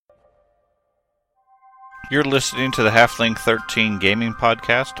You're listening to the Halfling 13 Gaming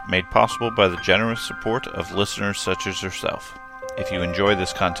Podcast, made possible by the generous support of listeners such as yourself. If you enjoy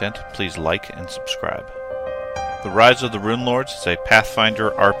this content, please like and subscribe. The Rise of the Rune Lords is a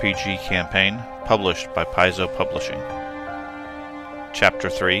Pathfinder RPG campaign published by Paizo Publishing. Chapter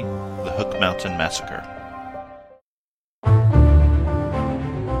 3, The Hook Mountain Massacre.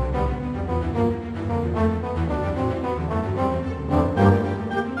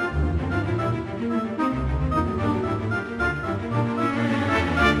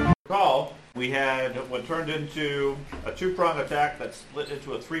 We had what turned into a two-prong attack that split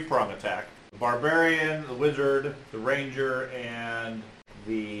into a three-prong attack. The Barbarian, the Wizard, the Ranger, and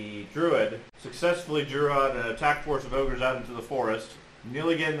the Druid successfully drew out an attack force of ogres out into the forest,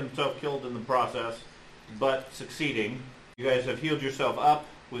 nearly getting themselves killed in the process, but succeeding. You guys have healed yourself up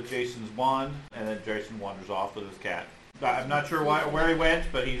with Jason's wand, and then Jason wanders off with his cat. I'm not sure where he went,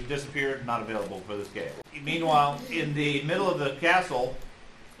 but he's disappeared, not available for this game. Meanwhile, in the middle of the castle,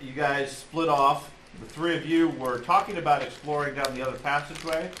 you guys split off. The three of you were talking about exploring down the other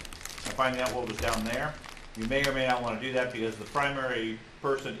passageway and finding out what was down there. You may or may not want to do that because the primary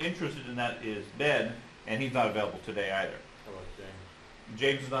person interested in that is Ben, and he's not available today either. How about James?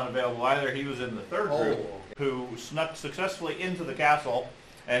 James is not available either. He was in the third group who snuck successfully into the castle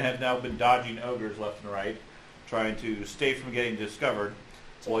and have now been dodging ogres left and right, trying to stay from getting discovered,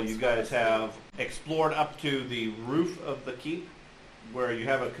 while you guys have explored up to the roof of the keep, where you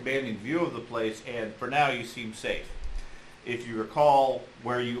have a commanding view of the place, and for now you seem safe. If you recall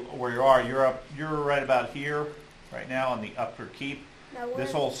where you are, you're right about here right now on the upper keep. No,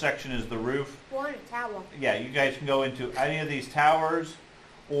 this whole section is the roof. We're in a tower. Yeah, you guys can go into any of these towers,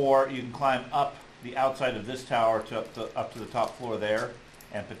 or you can climb up the outside of this tower to up to the top floor there,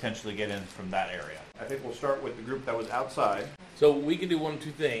 and potentially get in from that area. I think we'll start with the group that was outside. So we can do one of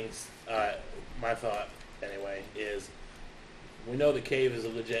two things. My thought, anyway, is we know the cave is a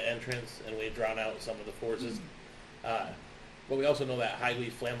legit entrance, and we drawn out some of the forces. But we also know that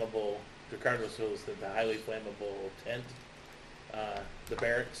highly flammable, Ricardo shows that the highly flammable tent, the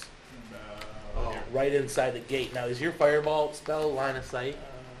barracks, right inside the gate. Now, is your fireball spell line of sight?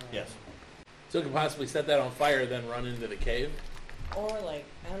 Yes. So we can possibly set that on fire, then run into the cave? Or, like,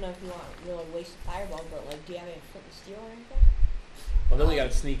 I don't know if you want to really waste a fireball, but, like, do you have any flint and steel or anything? Well, then we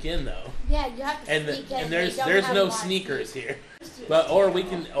got to sneak in, though. Yeah, you have to sneak in. And there's no sneakers here. But or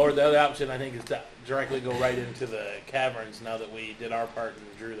the other option I think is to directly go right into the caverns now that we did our part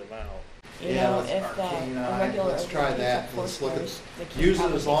and drew them out. You know, if a regular let's try that. Let's look at use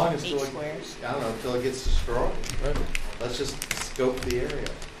it as long as until it gets destroyed. Right. Let's just scope the area.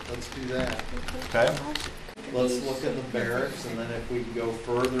 Let's do that. Okay. Let's look at the barracks, and then if we can go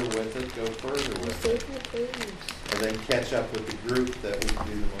further with it, go further with it. And then catch up with the group that we can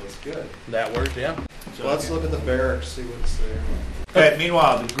do the most good. That works, yeah. So let's look at the barracks, see what's there. Okay,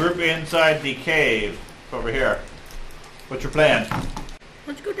 meanwhile, the group inside the cave over here. What's your plan?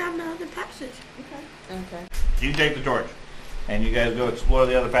 Let's go down the other passage. Okay. You take the torch, and you guys go explore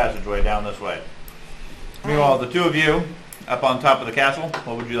the other passageway down this way. Meanwhile, the two of you, up on top of the castle,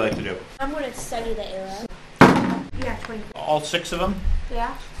 what would you like to do? I'm going to study the arrow. Yeah, 20. All 6 of them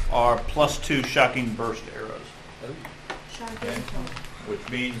Yeah. are +2 shocking burst arrows. Okay. Which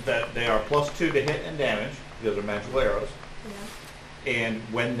means that they are +2 to hit and damage, because they're magical arrows. Yeah. And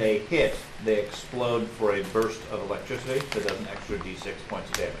when they hit, they explode for a burst of electricity that does an extra d6 points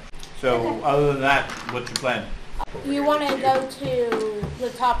of damage. So, other than that, what's your plan? You want to go to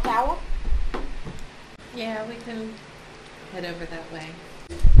the top tower? Yeah, we can head over that way.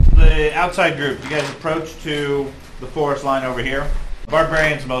 The outside group, you guys approach to the forest line over here.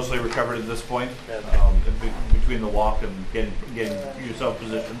 Barbarians mostly recovered at this point, between the walk and getting yourself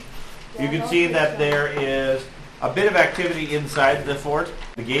positioned. You can see that there is a bit of activity inside the fort.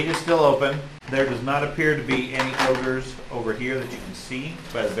 The gate is still open. There does not appear to be any ogres over here that you can see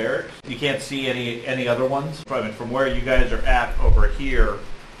by the barracks. You can't see any other ones. From where you guys are at over here,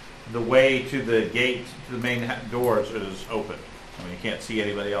 the way to the gate, to the main doors is open. I mean, you can't see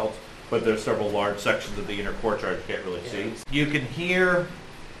anybody else, but there's several large sections of the inner courtyard you can't really see. You can hear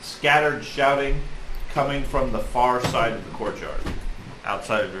scattered shouting coming from the far side of the courtyard,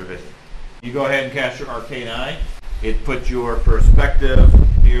 outside of your vision. You go ahead and cast your Arcane Eye. It puts your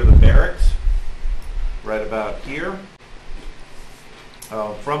perspective near the barracks, right about here.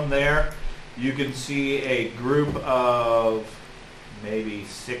 From there, you can see a group of maybe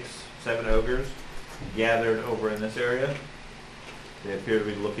 6, 7 ogres gathered over in this area. They appear to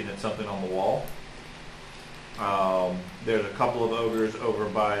be looking at something on the wall. There's a couple of ogres over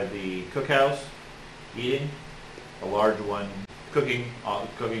by the cookhouse eating. A large one cooking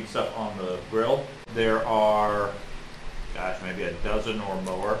stuff on the grill. There are, gosh, maybe a dozen or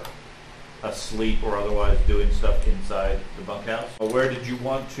more asleep or otherwise doing stuff inside the bunkhouse. Where did you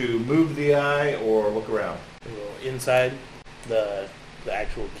want to move the eye or look around? Inside the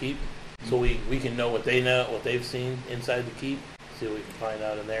actual keep, so we can know what they've seen inside the keep. See what we can find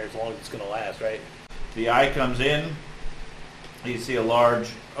out in there, as long as it's going to last, right? The eye comes in. You see a large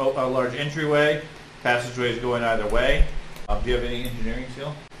entryway. Passageways going either way. Do you have any engineering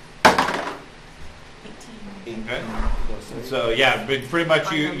skill? 18. Okay. So yeah, but pretty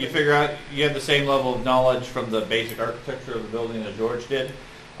much you figure out you have the same level of knowledge from the basic architecture of the building as George did.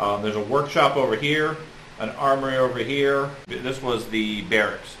 There's a workshop over here, an armory over here. This was the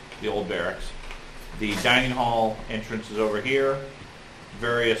barracks, the old barracks. The dining hall entrance is over here.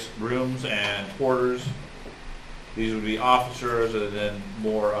 Various rooms and quarters. These would be officers, and then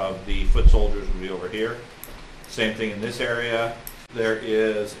more of the foot soldiers would be over here. Same thing in this area. There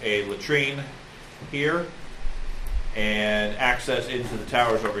is a latrine here, and access into the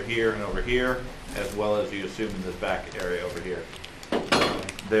towers over here and over here, as well as you assume in this back area over here.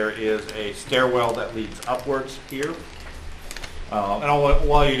 There is a stairwell that leads upwards here. And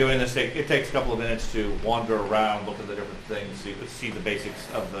while you're doing this, it takes a couple of minutes to wander around, look at the different things, see the basics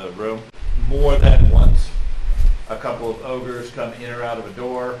of the room. More than once, a couple of ogres come in or out of a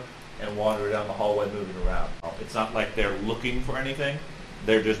door and wander down the hallway moving around. It's not like they're looking for anything.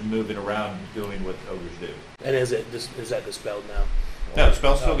 They're just moving around doing what ogres do. And is that dispelled now? No, the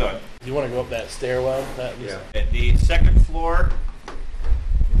spell's still going. You want to go up that stairwell? Yeah. The second floor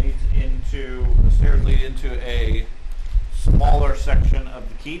the stairs lead into a smaller section of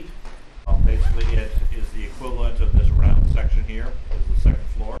the keep. Basically, it is the equivalent of this round section here, is the second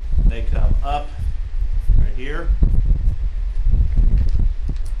floor. They come up right here,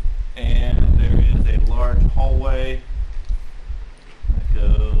 and there is a large hallway that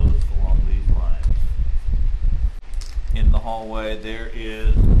goes along these lines. In the hallway, there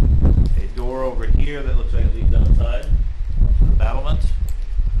is a door over here that looks like it leads outside to the battlements.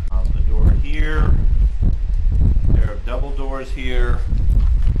 The door here. There are double doors here,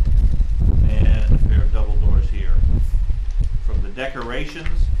 and a pair of double doors here. From the decorations,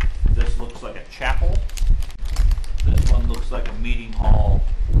 this looks like a chapel. This one looks like a meeting hall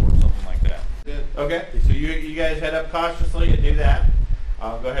or something like that. Good. Okay, so you guys head up cautiously and do that.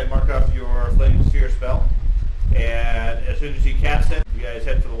 Go ahead and mark off your Flaming Sphere spell. And as soon as you cast it, you guys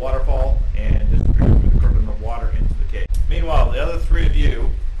head for the waterfall and disappear through the curtain of water into the cave. Meanwhile, the other three of you,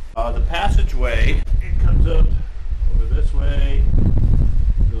 the passageway, it comes up over this way,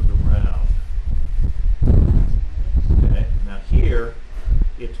 goes around. Okay, now here,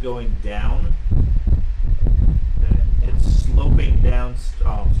 it's going down. Okay. It's sloping down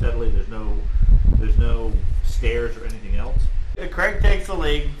steadily. There's no stairs or anything else. Craig takes the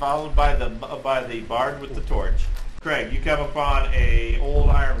lead, followed by the bard with the torch. Craig, you come upon a old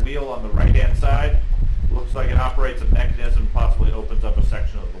iron wheel on the right-hand side. Looks like it operates a mechanism, possibly opens up a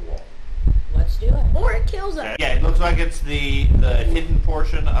section of the wall. Let's do it. Or it kills us. Yeah, it looks like it's the hidden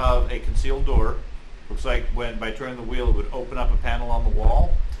portion of a concealed door. Looks like by turning the wheel, it would open up a panel on the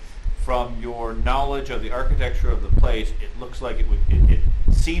wall. From your knowledge of the architecture of the place, it looks like it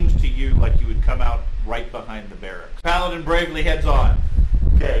seems to you like you would come out right behind the barracks. Paladin bravely heads on.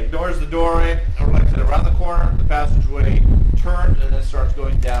 Okay, ignores the doorway, or like I said, around the corner, the passageway turns and then starts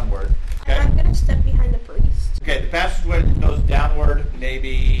going downward. Okay? I'm going to step behind the priest. Okay, the passageway goes downward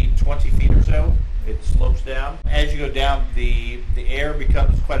maybe 20 feet or so. It slopes down. As you go down, the air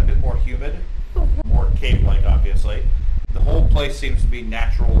becomes quite a bit more humid, more cave-like, obviously. The whole place seems to be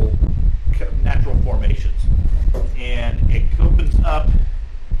natural formations. And it opens up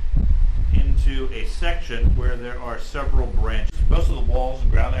into a section where there are several branches. Most of the walls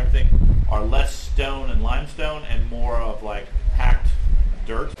and ground and everything are less stone and limestone and more of like packed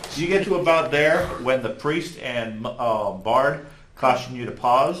dirt. You get to about there when the priest and bard caution you to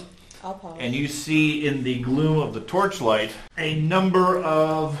pause. I'll pause. And you see in the gloom of the torchlight a number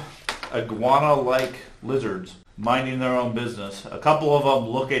of iguana-like lizards minding their own business. A couple of them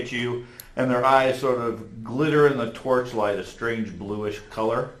look at you and their eyes sort of glitter in the torchlight, a strange bluish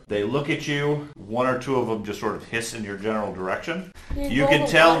color. They look at you. One or two of them just sort of hiss in your general direction. You can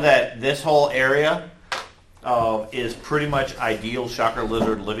tell that this whole area is pretty much ideal shocker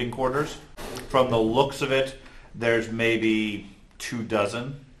lizard living quarters. From the looks of it, there's maybe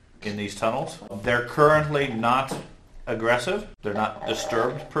 24 in these tunnels. They're currently not aggressive. They're not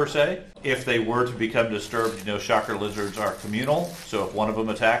disturbed per se. If they were to become disturbed, shocker lizards are communal. So if one of them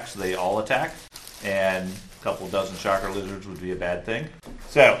attacks, they all attack. And a couple dozen shocker lizards would be a bad thing.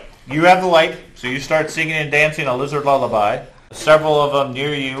 So you have the light. So you start singing and dancing a lizard lullaby. Several of them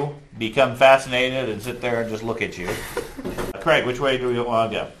near you become fascinated and sit there and just look at you. Craig, which way do we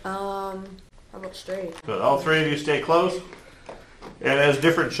want to go? How about straight? So all three of you stay close. And as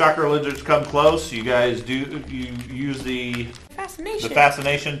different shocker lizards come close, you guys use the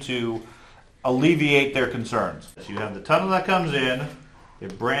fascination to alleviate their concerns. So you have the tunnel that comes in.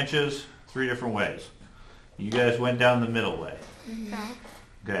 It branches 3 different ways. You guys went down the middle way.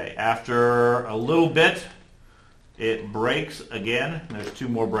 Okay. After a little bit, it breaks again. There's 2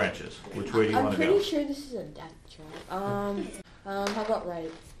 more branches. Which way do you want to go? I'm pretty sure this is a death trap. How about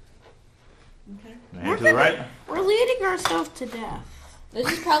right? Okay. And to the right. We're leading ourselves to death.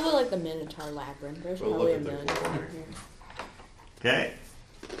 This is probably like the Minotaur Labyrinth. There's We'll probably a look at million the over here. Okay.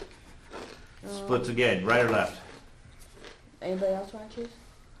 Splits again, right or left? Anybody else want to choose?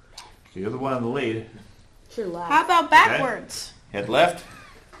 So you're the one in the lead. Sure, left. How about backwards? Head left.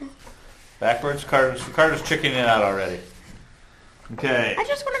 Backwards. Carter's chickening out already. Okay. I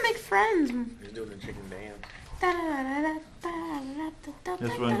just want to make friends. He's doing the chicken dance.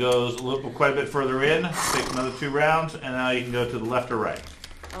 This one goes quite a bit further in. Takes another 2 rounds, and now you can go to the left or right.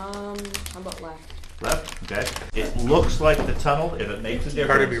 How about left? Left. Okay. It looks like the tunnel, if it makes a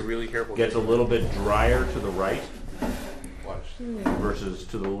Carter, be difference, really careful. gets a little bit drier to the right Watch. versus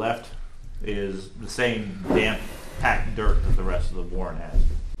to the left is the same damp, packed dirt that the rest of the warren has.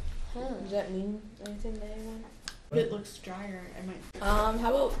 Does that mean anything to anyone? It looks drier. I might How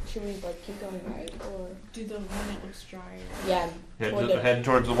about should we like keep going right or? do the one that looks drier. Yeah. Head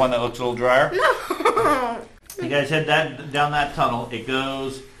towards the one that looks a little drier. No. You guys head down that tunnel. It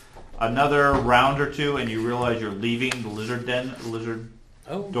goes another round or 2, and you realize you're leaving the lizard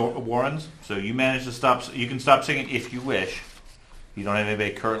warrens. So you manage to stop. You can stop singing if you wish. You don't have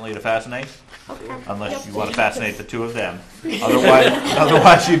anybody currently to fascinate, unless you want to fascinate the 2 of them.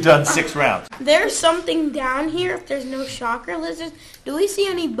 Otherwise, you've done 6 rounds. There's something down here. If there's no shocker lizards, do we see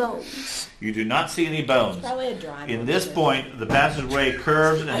any bones? You do not see any bones. Probably a dry. In this point, the passageway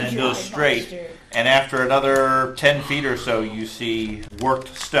curves and then dry goes straight. monster. And after another 10 feet or so, you see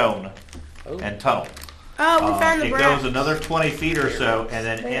worked stone and tunnel. Oh, we found the It barracks. goes another 20 feet or so and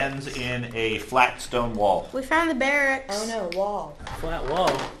then ends in a flat stone wall. We found the barracks. Oh no, wall. Flat wall.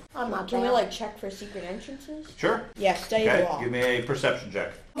 Can we like check for secret entrances? Sure. Yeah, study the Okay, wall. give me a perception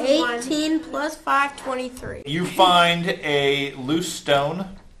check. 18 plus 5, 23. You find a loose stone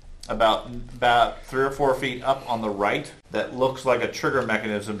about 3 or 4 feet up on the right that looks like a trigger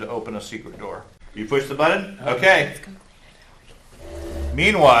mechanism to open a secret door. You push the button? Okay.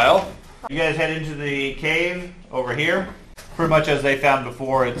 Meanwhile, you guys head into the cave over here. Pretty much as they found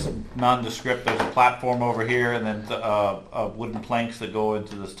before, it's nondescript. There's a platform over here and then wooden planks that go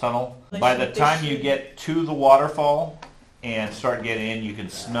into this tunnel. By the time you get to the waterfall and start getting in, you can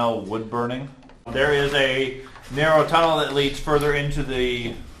smell wood burning. There is a narrow tunnel that leads further into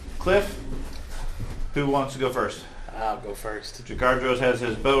the cliff. Who wants to go first? I'll go first. Jacardros has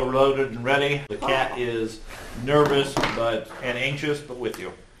his bow loaded and ready. The cat is nervous and anxious, but with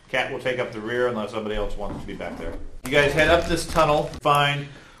you. Cat will take up the rear unless somebody else wants to be back there. You guys head up this tunnel, find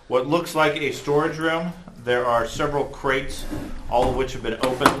what looks like a storage room. There are several crates, all of which have been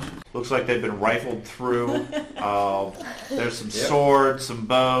opened. Looks like they've been rifled through. There's some swords, some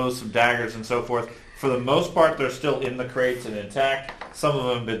bows, some daggers, and so forth. For the most part, they're still in the crates and intact. Some of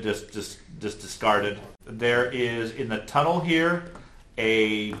them have been just discarded. There is, in the tunnel here,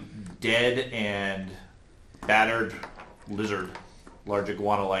 a dead and battered lizard, large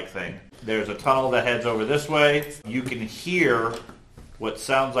iguana-like thing. There's a tunnel that heads over this way. You can hear what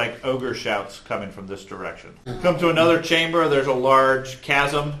sounds like ogre shouts coming from this direction. Come to another chamber. There's a large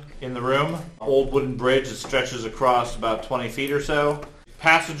chasm in the room. Old wooden bridge that stretches across about 20 feet or so.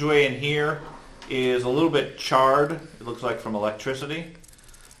 Passageway in here is a little bit charred. It looks like from electricity.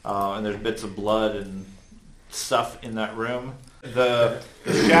 And there's bits of blood and stuff in that room. The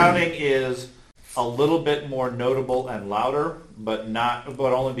shouting is a little bit more notable and louder, but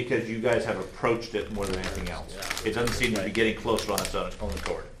only because you guys have approached it more than anything else. It doesn't seem to be getting closer on its own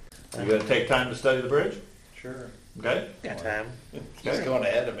accord. You going to take time to study the bridge? Sure. Okay. Got time. He's going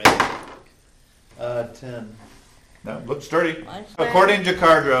ahead of me. 10. No, look sturdy. Mine's According to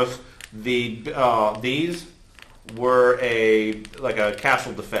Jacardros, these were a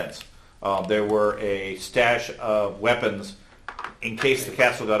castle defense. There were a stash of weapons in case the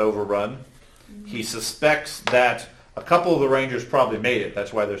castle got overrun. He suspects that a couple of the rangers probably made it.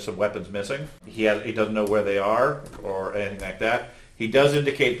 That's why there's some weapons missing. He doesn't know where they are or anything like that. He does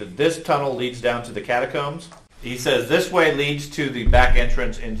indicate that this tunnel leads down to the catacombs. He says this way leads to the back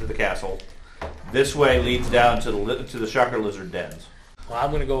entrance into the castle. This way leads down to the shocker lizard dens. Well, I'm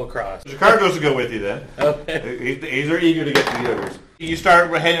going to go across. Jakar goes to go with you then. Okay. He's eager to get to the ogres. You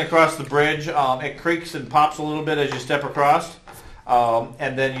start heading across the bridge. It creaks and pops a little bit as you step across.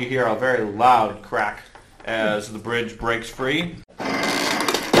 And then you hear a very loud crack as the bridge breaks free. You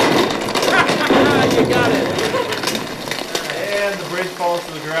got it. And the bridge falls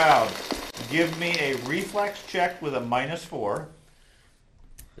to the ground. Give me a reflex check with a -4.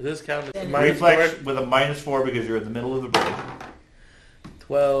 Does this count as Reflex -4? with a -4 because you're in the middle of the bridge.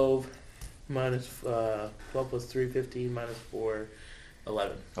 12 plus 3, 15 minus 4,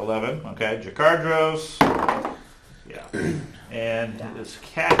 11. 11. Okay. Jakardros. Yeah. And this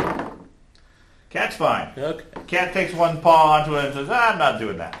cat. Cat's fine. Okay. Cat takes one paw onto it and says, I'm not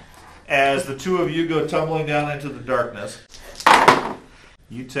doing that. As the two of you go tumbling down into the darkness,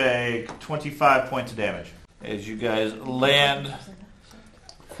 you take 25 points of damage. As you guys land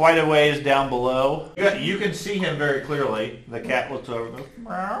quite a ways down below. You can see him very clearly. The cat looks over and goes,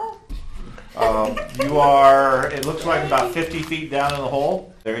 meow. You are, it looks like about 50 feet down in the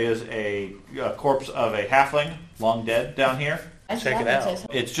hole. There is a corpse of a halfling, long dead, down here. Check it out.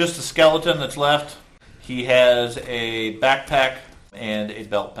 It's just a skeleton that's left. He has a backpack and a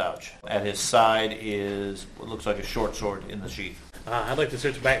belt pouch. At his side is what looks like a short sword in the sheath. I'd like to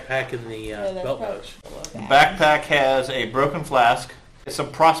search the backpack in the belt pouch. The backpack has a broken flask,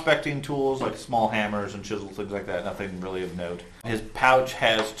 some prospecting tools like small hammers and chisels, things like that, nothing really of note. His pouch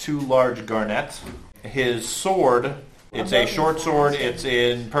has 2 large garnets. His sword, it's a short sword, it's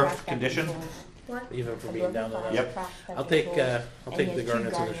in perfect condition. Even for being down there. Yep. I'll take the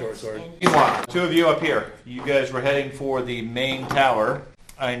garnets and the short sword. Meanwhile, 2 of you up here. You guys were heading for the main tower.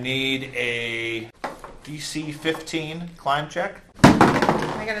 I need a DC 15 climb check.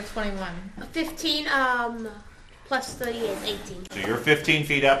 I got a 21. 15 plus 30 is 18. So you're 15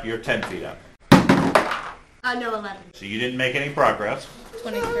 feet up, you're 10 feet up. No, 11. So you didn't make any progress.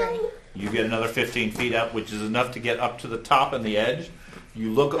 23. You get another 15 feet up, which is enough to get up to the top and the edge.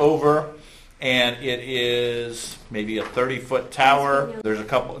 You look over, and it is maybe a 30-foot tower. There's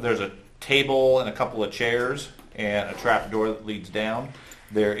a table and a couple of chairs and a trap door that leads down.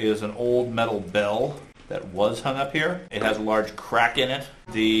 There is an old metal bell that was hung up here. It has a large crack in it.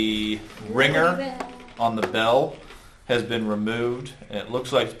 The ringer on the bell has been removed, and it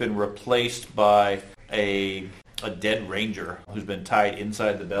looks like it's been replaced by a dead ranger who's been tied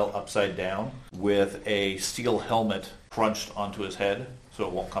inside the bell upside down with a steel helmet crunched onto his head so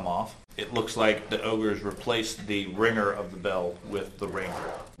it won't come off. It looks like the ogres replaced the ringer of the bell with the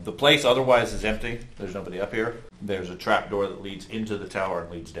ranger. The place otherwise is empty. There's nobody up here. There's a trap door that leads into the tower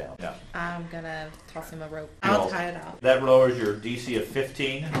and leads down. Yeah. I'm gonna toss him a rope. No. I'll tie it off. That lowers your DC of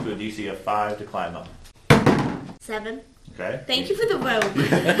 15 to a DC of 5 to climb up. 7. Okay? Thank you for the rope.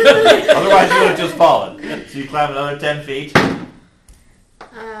 Otherwise you would have just fallen. So you climb another 10 feet.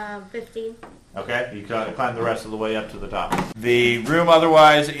 15. Okay, you climb the rest of the way up to the top. The room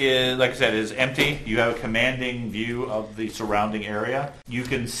otherwise is, like I said, is empty. You have a commanding view of the surrounding area. You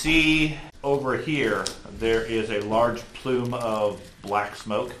can see over here, there is a large plume of black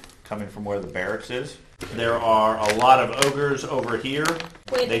smoke coming from where the barracks is. There are a lot of ogres over here.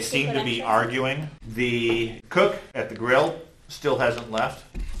 Wait, They seem to be arguing. The cook at the grill still hasn't left.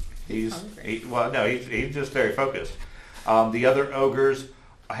 He's just very focused. The other ogres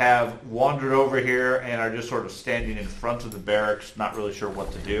have wandered over here and are just sort of standing in front of the barracks, not really sure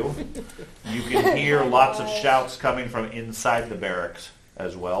what to do. You can hear lots of shouts coming from inside the barracks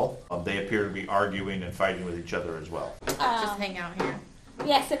as well. They appear to be arguing and fighting with each other as well. Just hang out here.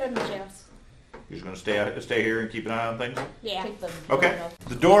 Yeah, sit in the chairs. You're just going to stay here and keep an eye on things? Yeah. Okay.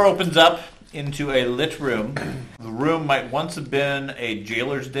 The door opens up into a lit room. The room might once have been a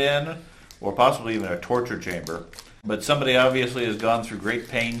jailer's den or possibly even a torture chamber. But somebody obviously has gone through great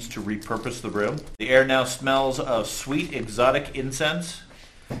pains to repurpose the room. The air now smells of sweet exotic incense,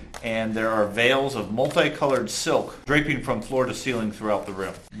 and there are veils of multicolored silk draping from floor to ceiling throughout the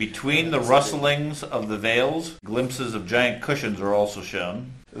room. Between the rustlings of the veils, glimpses of giant cushions are also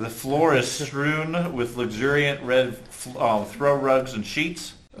shown. The floor is strewn with luxuriant red throw rugs and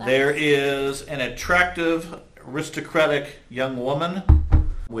sheets. There is an attractive, aristocratic young woman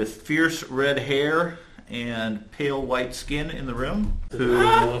with fierce red hair and pale white skin in the room who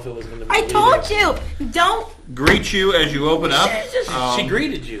I told you, don't. greets you as you open up. She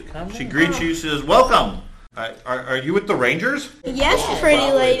greeted you. She greets you, says, "Welcome. Are you with the Rangers?" Yes,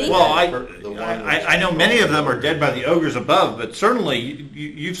 pretty lady. Well, I know many of them are dead by the ogres above, but certainly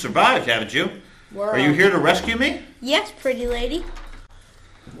you've survived, haven't you? Are you here to rescue me? Yes, pretty lady.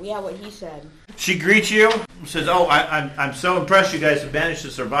 Yeah, what he said. She greets you, says, "Oh, I'm so impressed you guys have managed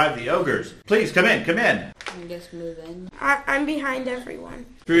to survive the ogres. Please, come in, come in." I guess move in. I'm behind everyone.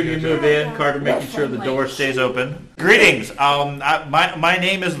 Three of you move in, Carter making sure the door stays open. Greetings. My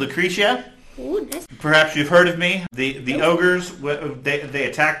name is Lucretia. Ooh, nice. Perhaps you've heard of me. The ogres, they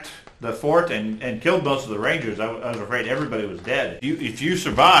attacked the fort and killed most of the rangers. I was afraid everybody was dead. If you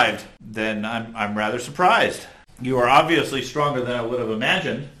survived, then I'm rather surprised. You are obviously stronger than I would have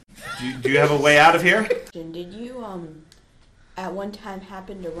imagined. Do you have a way out of here? Did you at one time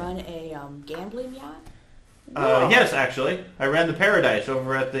happen to run a gambling yacht? Yes, actually, I ran the Paradise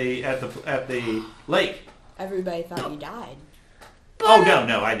over at the lake. Everybody thought you died. Oh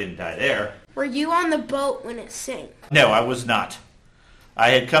no, I didn't die there. Were you on the boat when it sank? No, I was not. I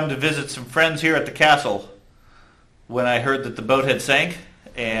had come to visit some friends here at the castle when I heard that the boat had sank,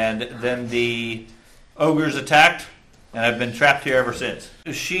 and then the ogres attacked, and I've been trapped here ever since.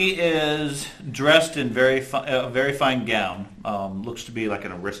 She is dressed in a very fine gown. Looks to be like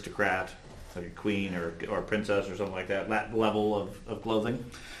an aristocrat, like a queen or a princess or something like that. That level of clothing,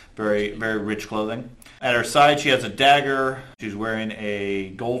 very very rich clothing. At her side, she has a dagger. She's wearing a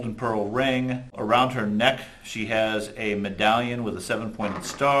gold and pearl ring. Around her neck, she has a medallion with a 7-pointed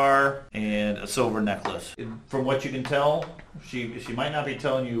star and a silver necklace. From what you can tell, she might not be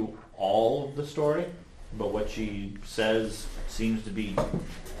telling you all of the story, but what she says seems to be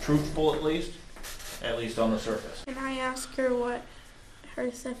truthful at least on the surface. Can I ask her what her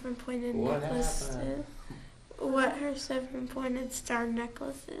 7-pointed necklace is? What her 7-pointed star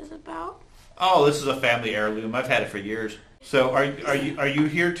necklace is about? Oh, this is a family heirloom. I've had it for years. So, are you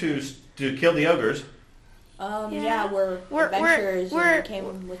here to kill the ogres? Yeah, we're adventurers and we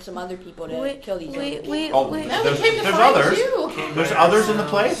came with some other people to kill these ogres. There's others. There's others in the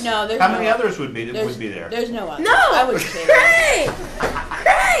place? No, there's How many others would be there? There's no others. No! I would say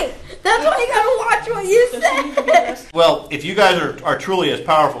Great! That's why you gotta watch what you say! Well, if you guys are truly as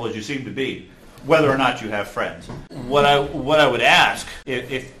powerful as you seem to be, whether or not you have friends, what I would ask,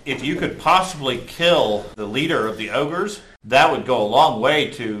 if you could possibly kill the leader of the ogres, that would go a long way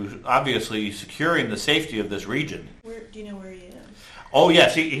to obviously securing the safety of this region. Do you know where he is? Oh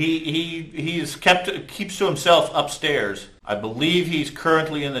yes, he's keeps to himself upstairs. I believe he's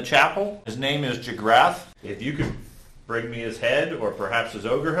currently in the chapel. His name is Jagrath. If you could bring me his head or perhaps his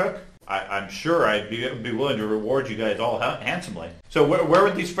ogre hook, I'm sure I'd be willing to reward you guys all handsomely. So where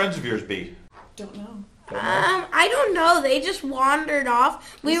would these friends of yours be? Don't know. I don't know. They just wandered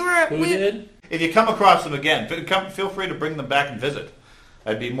off. Who did? If you come across them again, feel free to bring them back and visit.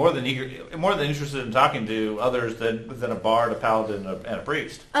 I'd be more than interested in talking to others than a bard, a paladin, and a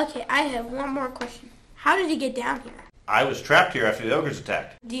priest. Okay, I have one more question. How did you get down here? I was trapped here after the ogres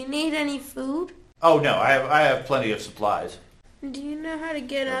attacked. Do you need any food? Oh no, I have plenty of supplies. Do you know how to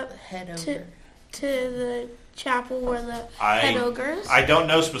get up to the chapel where the head ogre is? I don't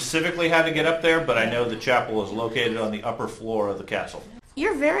know specifically how to get up there, but I know the chapel is located on the upper floor of the castle.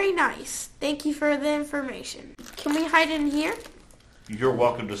 You're very nice. Thank you for the information. Can we hide in here? You're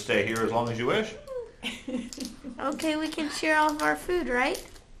welcome to stay here as long as you wish. Okay, we can share all of our food, right?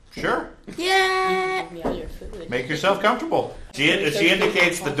 Sure. Yeah. Make yourself comfortable. She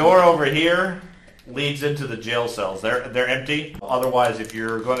indicates the door over here leads into the jail cells. They're empty. Otherwise, if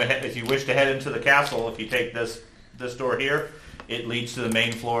you wish to head into the castle, if you take this door here, it leads to the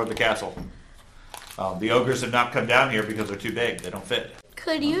main floor of the castle. The ogres have not come down here because they're too big. They don't fit.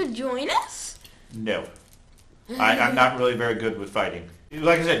 Could you join us? No. I'm not really very good with fighting.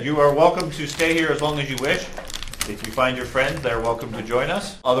 Like I said, you are welcome to stay here as long as you wish. If you find your friends, they're welcome to join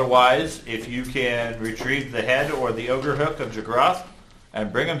us. Otherwise, if you can retrieve the head or the ogre hook of Jagrath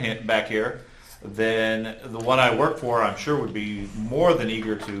and bring him back here, then the one I work for, I'm sure, would be more than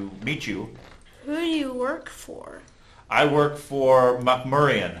eager to meet you. Who do you work for? I work for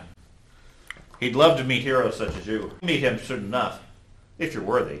Macmurrian. He'd love to meet heroes such as you. Meet him soon enough, if you're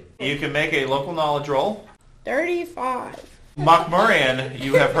worthy. You can make a local knowledge roll. 35. Macmurrian,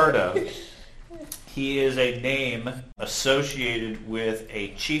 you have heard of. He is a name associated with a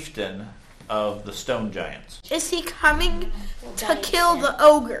chieftain of the Stone Giants. Is he coming to kill the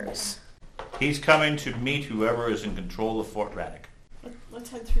ogres? He's coming to meet whoever is in control of Fort Raddick.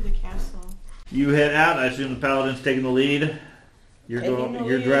 Let's head through the castle. You head out. I assume the paladin's taking the lead. You're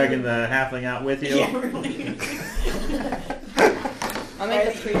dragging the halfling out with you. Yeah, really. I'll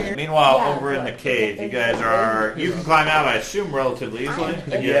make a pre. Meanwhile, over in the cave, you guys you can climb out, I assume, relatively easily.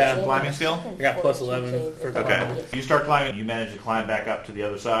 You have some climbing skill? I got plus 11 for climbing. Okay. You start climbing, you manage to climb back up to the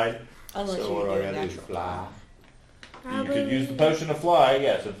other side. Unless So you what do do I a gotta do? natural. Fly? You could use the potion to fly,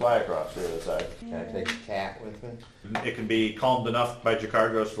 yes, and fly across to the other side. Can I take a cat with me? It can be calmed enough by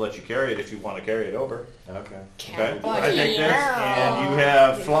Jakardros to let you carry it if you want to carry it over. Okay. Okay? I take this, and you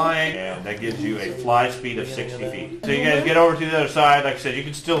have flying, and that gives you a fly speed of 60 feet. So you guys get over to the other side. Like I said, you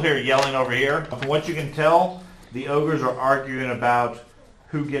can still hear yelling over here. From what you can tell, the ogres are arguing about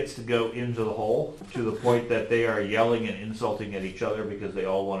who gets to go into the hole, to the point that they are yelling and insulting at each other because they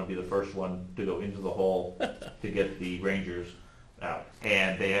all want to be the first one to go into the hole to get the rangers out.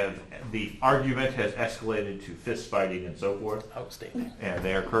 And the argument has escalated to fist fighting and so forth. Outstanding. And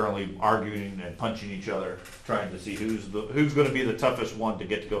they are currently arguing and punching each other, trying to see who's going to be the toughest one to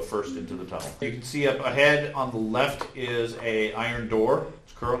get to go first into the tunnel. You can see up ahead on the left is a iron door.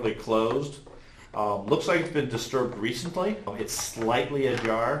 It's currently closed. Looks like it's been disturbed recently. It's slightly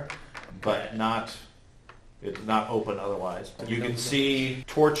ajar, but it's not open otherwise. You can see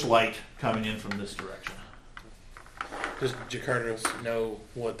torchlight coming in from this direction. Does Jakardros know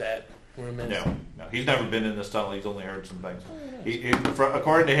what that room is? No. He's never been in this tunnel. He's only heard some things.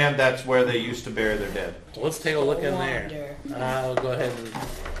 According to him, that's where they used to bury their dead. Well, let's take a look in there. I'll go ahead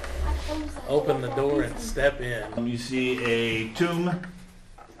and open the door and step in. You see a tomb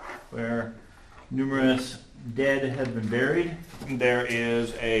where numerous dead have been buried. There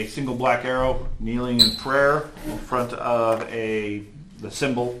is a single black arrow kneeling in prayer in front of the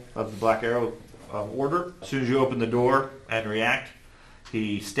symbol of the black arrow order. As soon as you open the door and react,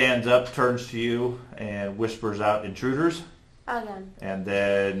 he stands up, turns to you, and whispers out, "Intruders," and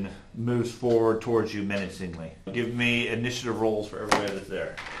then moves forward towards you menacingly. Give me initiative rolls for everybody that's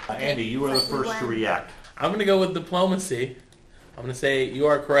there. Andy, you are the first to react. I'm going to go with diplomacy. I'm going to say you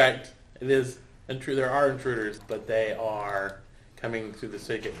are correct. It is true. There are intruders, but they are coming through the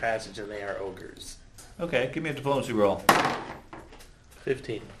secret passage, and they are ogres. Okay, give me a diplomacy roll.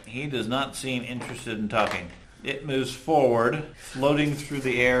 15. He does not seem interested in talking. It moves forward, floating through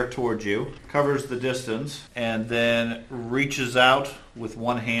the air towards you, covers the distance, and then reaches out with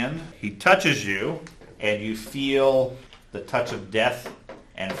one hand. He touches you, and you feel the touch of death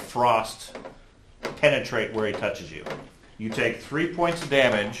and frost penetrate where he touches you. You take 3 points of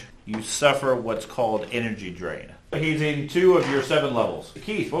damage. You suffer what's called energy drain. He's in 2 of your 7 levels.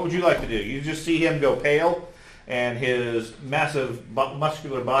 Keith, what would you like to do? You just see him go pale, and his massive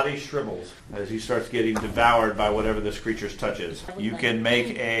muscular body shrivels as he starts getting devoured by whatever this creature's touch is. You can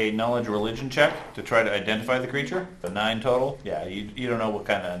make a knowledge religion check to try to identify the creature. A 9 total. Yeah, you don't know what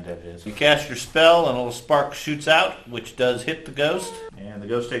kind of undead it is. You cast your spell, and a little spark shoots out, which does hit the ghost, and the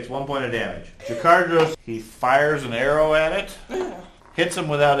ghost takes 1 point of damage. Jakardros, he fires an arrow at it. Hits him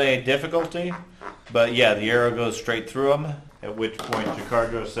without any difficulty, but yeah, the arrow goes straight through him, at which point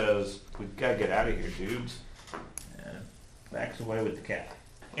Jakardros says, "We've got to get out of here, dudes," and backs away with the cat.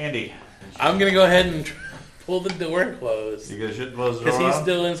 Andy. I'm going to go ahead and pull the door closed. You guys should close the door because he's on?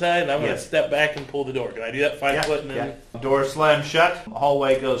 still inside, and I'm going to Yes. step back and pull the door. Can I do that 5 foot? And then... Door slams shut, the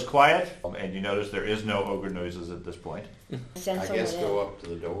hallway goes quiet, and you notice there is no ogre noises at this point. I guess go up to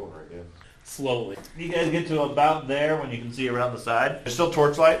the door, I guess. Slowly. You guys get to about there when you can see around the side. There's still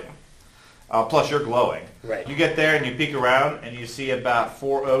torchlight, plus you're glowing. Right. You get there and you peek around and you see about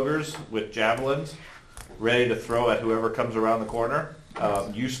 4 ogres with javelins ready to throw at whoever comes around the corner.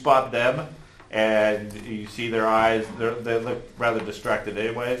 You spot them and you see their eyes. They look rather distracted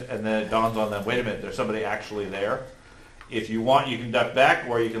anyways, and then it dawns on them, wait a minute, there's somebody actually there. If you want, you can duck back,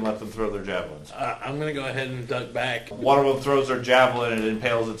 or you can let them throw their javelins. I'm going to go ahead and duck back. One of them throws their javelin and it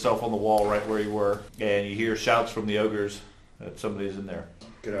impales itself on the wall right where you were. And you hear shouts from the ogres that somebody's in there.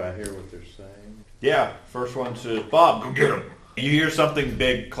 Could I hear what they're saying? Yeah, first one says, "Bob, go get him." You hear something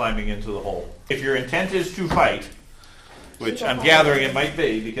big climbing into the hole. If your intent is to fight, which I'm gathering it might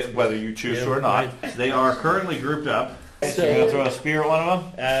be, because whether you choose to or not, they are currently grouped up. So you're going to throw a spear at one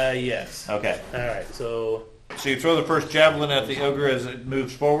of them? Yes. Okay. All right, so you throw the first javelin at the ogre as it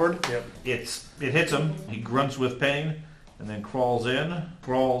moves forward. Yep. It hits him. He grunts with pain and then crawls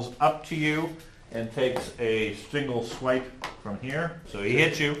up to you, and takes a single swipe from here. So he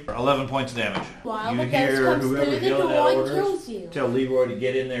hits you for 11 points of damage. While You the ghost hear comes whoever's through the yelling at door and ogres kills you. tell Leroy to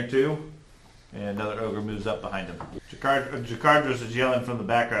get in there too. And another ogre moves up behind him. Jakardros is yelling from the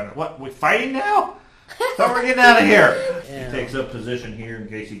background, "What, we fighting now? Thought we're getting out of here." Yeah. He takes up position here in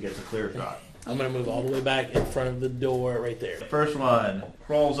case he gets a clear shot. I'm going to move all the way back in front of the door right there. The first one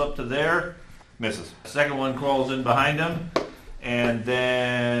crawls up to there, misses. The second one crawls in behind him, and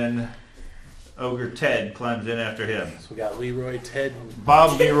then Ogre Ted climbs in after him. So we got Leroy, Ted,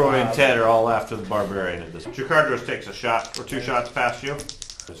 Bob, Leroy, and Ted are all after the barbarian at this. Jakardros takes a shot or 2 shots past you.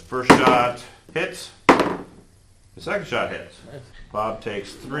 His first shot hits. The second shot hits. Bob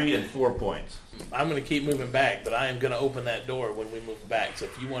takes 3 and 4 points. I'm going to keep moving back, but I am going to open that door when we move back. So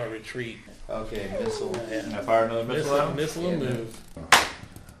if you want to retreat, Okay, missile. And I fire another missile at him. missile and move.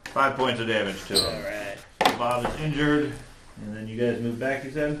 5 points of damage to All him. right. Bob is injured, and then you guys move back,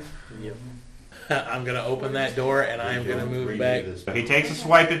 you said? Yep. I'm going to open that door, and I am going to move back. He takes a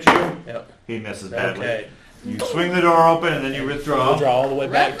swipe at you. Yep. He misses badly. Okay. You swing the door open, and then you withdraw. Draw all the way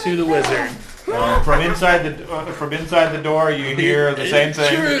back to the wizard. From inside the door, you hear the same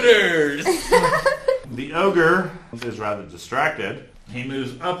thing. Intruders! The ogre is rather distracted. He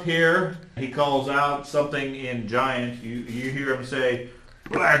moves up here. He calls out something in giant. You hear him say,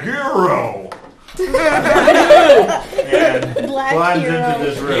 "Black Hero!" and Black climbs Hero. into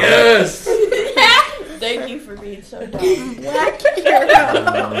this room. Yes! Thank you for being so dumb. Black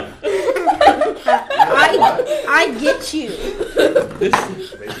hero. I get you.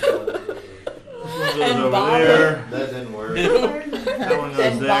 One goes And over Bob- there. That didn't work. That one goes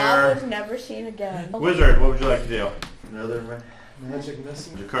And Bob there. was never seen again. Wizard, what would you like to do? Another magic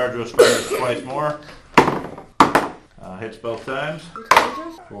missile. Jacardro fires twice more. Hits both times.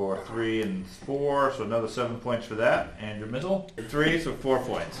 For 3 and 4, so another 7 points for that. And your missile. 3, so 4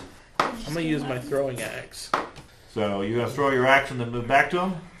 points. I'm going to use my throwing axe. So you're going to throw your axe and then move back to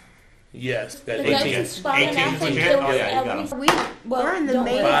him? Yes. That The 18. next 18. is spawning 18 out is what and you hit? kills Oh, yeah, you got every- him. We're in the don't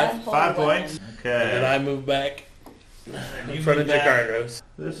main. worry, I have 5 whole points. And Okay. I move back in You front of move back. Jacardros.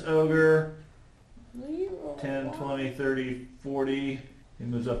 This ogre, weapons. 10, 20, 30, 40. He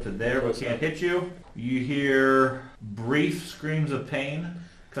moves up to there but can't hit you. You hear brief screams of pain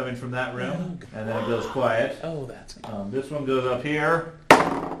coming from that room. And then it goes quiet. Oh, that's good. This one goes up here.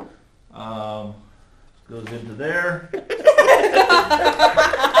 Goes into there.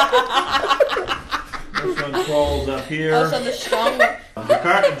 This one crawls up here. Oh, so the strong one.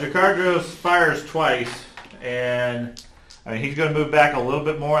 Jacardros fires twice, and I mean he's going to move back a little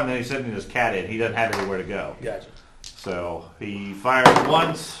bit more, and then he's sending his cat in. He doesn't have anywhere to go. Gotcha. So he fires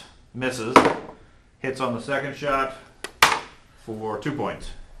once, misses, hits on the second shot for 2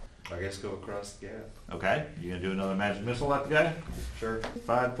 points. I guess go across the gap. Okay, you gonna do another magic missile at the guy? Sure.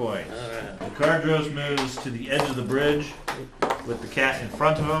 5 points. Alright. Jacardros moves to the edge of the bridge with the cat in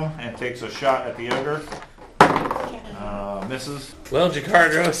front of him and takes a shot at the ogre. Misses. Well,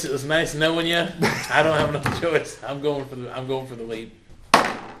 Jacardros, it was nice knowing you. I don't have no choice. I'm going for the lead.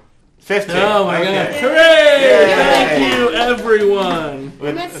 15. Oh my Okay. god. Hooray! Yay. Thank you, everyone.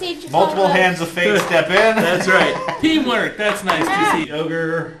 With Message multiple photos. hands of fate step in. That's right. Teamwork. That's nice to see. The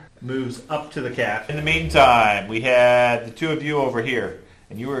ogre moves up to the cat. In the meantime, we had the two of you over here,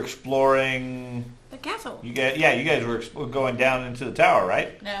 and you were exploring. The castle. You guys were going down into the tower,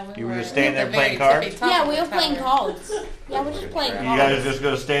 right? No, You were just staying there playing cards? Yeah, we were playing cards. Yeah, we're just playing You cards. guys are just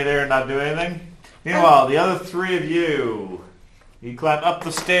going to stay there and not do anything? Meanwhile, the other 3 of you, you climb up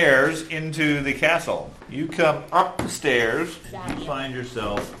the stairs into the castle. You come up the stairs and find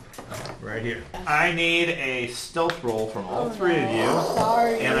yourself right here. I need a stealth roll from all 3 of you,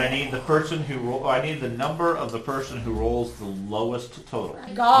 Sorry. and I need the person who I need the number of the person who rolls the lowest total.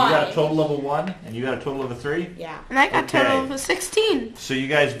 You got a total of a 1, and you got a total of a 3. Yeah. And I got Okay. total of a 16. So you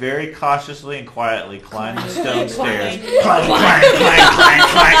guys very cautiously and quietly climb the stone stairs. Climb. Clang, clang, clang,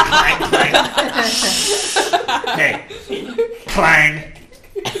 clang, clang, clang. Okay. Clang.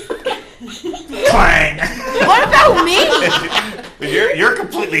 Clang. What about me? You're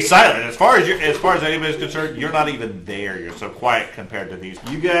completely silent. As far as anybody's concerned, you're not even there. You're so quiet compared to these.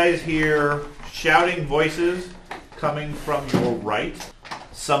 You guys hear shouting voices coming from your right,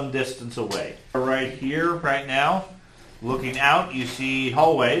 some distance away. Right here, right now, looking out, you see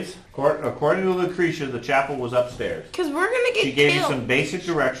hallways. According to Lucretia, the chapel was upstairs. Because we're going to get She gave you killed. some basic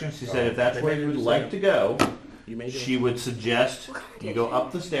directions. She said if that's where you would like to go, You made she would suggest you go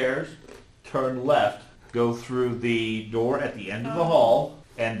up the stairs, turn left, go through the door at the end of the hall,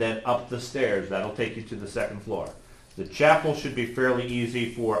 and then up the stairs. That'll take you to the 2nd floor. The chapel should be fairly easy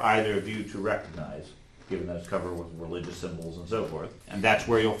for either of you to recognize, given that it's covered with religious symbols and so forth. And that's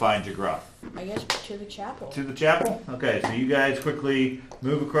where you'll find your gruff. I guess to the chapel. To the chapel? Okay, so you guys quickly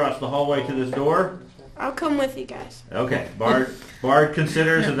move across the hallway to this door. I'll come with you guys. Okay, Bard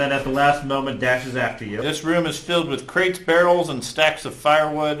considers and then at the last moment dashes after you. This room is filled with crates, barrels, and stacks of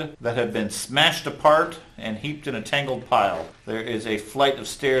firewood that have been smashed apart and heaped in a tangled pile. There is a flight of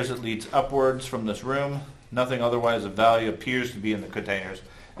stairs that leads upwards from this room. Nothing otherwise of value appears to be in the containers.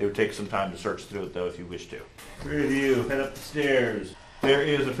 It would take some time to search through it, though, if you wish to. 3 of you head up the stairs. There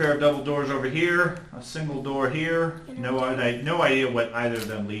is a pair of double doors over here, a single door here. No idea what either of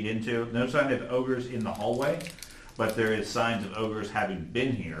them lead into. No sign of ogres in the hallway, but there is signs of ogres having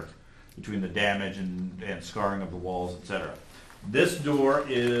been here. between the damage and scarring of the walls, etc. This door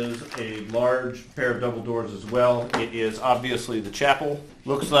is a large pair of double doors as well. It is obviously the chapel.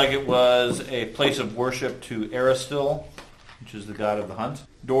 Looks like it was a place of worship to Aristotle, which is the god of the hunt.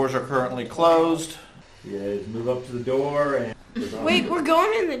 Doors are currently closed. You guys move up to the door and... Wait, we're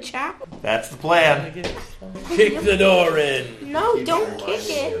going in the chapel? That's the plan. Kick the door in. No, don't kick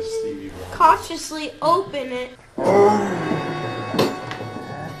it. Cautiously open it.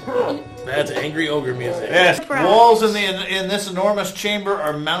 That's angry ogre music. Yes, Surprise. walls in this enormous chamber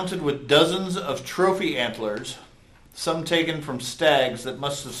are mounted with dozens of trophy antlers, some taken from stags that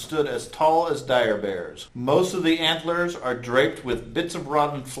must have stood as tall as dire bears. Most of the antlers are draped with bits of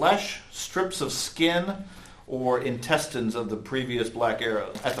rotten flesh, strips of skin, or intestines of the previous black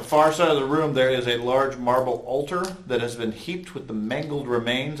arrows. At the far side of the room there is a large marble altar that has been heaped with the mangled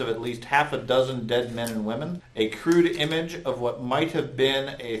remains of at least half a dozen dead men and women. A crude image of what might have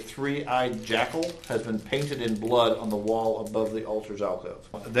been a three-eyed jackal has been painted in blood on the wall above the altar's alcove.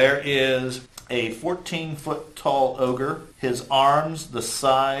 There is a 14-foot tall ogre, his arms the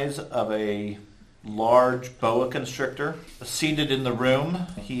size of a large boa constrictor, seated in the room.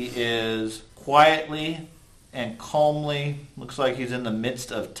 He is quietly and calmly, looks like he's in the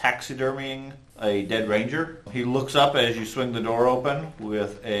midst of taxidermying a dead ranger. He looks up as you swing the door open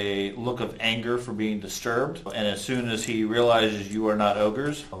with a look of anger for being disturbed, and as soon as he realizes you are not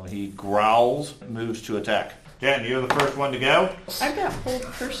ogres, he growls, moves to attack. Jen, you're the first one to go. I've got hold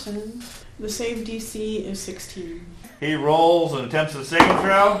person. The save DC is 16. He rolls and attempts a saving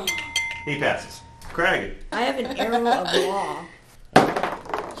throw. He passes. Craig. I have an arrow of law.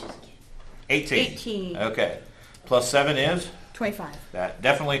 18. 18. Okay. Plus 7 is? 25. That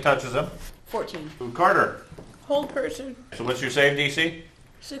definitely touches him. 14. Carter. Hold person. So what's your save DC?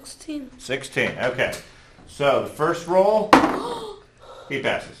 16. 16. Okay. So the first roll, he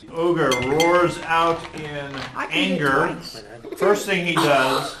passes. Ogre roars out in I can hit anger. twice. First thing he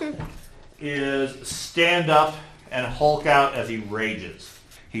does is stand up and hulk out as he rages.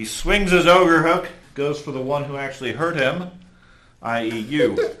 He swings his ogre hook, goes for the one who actually hurt him, i.e.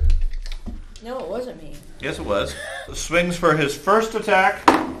 you. No, it wasn't me. Yes, it was. Swings for his first attack,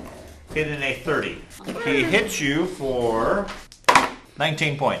 hitting a 30. He hits you for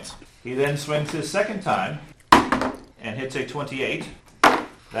 19 points. He then swings his second time and hits a 28.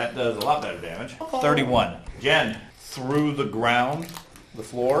 That does a lot better damage. 31. Jen, through the ground, the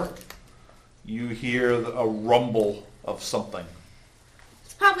floor, you hear a rumble of something.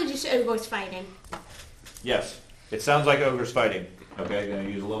 It's probably just ogres fighting. Yes, it sounds like ogres fighting. Okay, going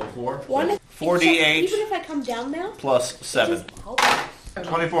to use a level 4. One, 48 even if I come down now? plus 7. Oh,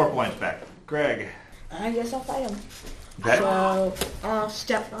 24 points back. Greg. I guess I'll fight him. Okay. So, I'll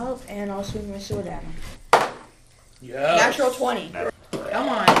step up and I'll swing my sword at him. Yes. Natural 20. Come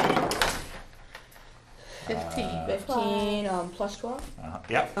on. 15. 15 plus 12.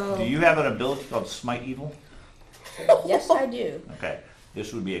 Yep. Do you have an ability called Smite Evil? Yes, I do. Okay.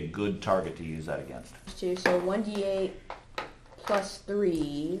 This would be a good target to use that against. 2, so 1d8 plus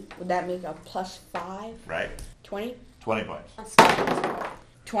 3. Would that make a plus 5? Right. 20? 20 points.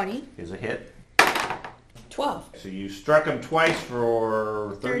 20. Is a hit. 12. So you struck him twice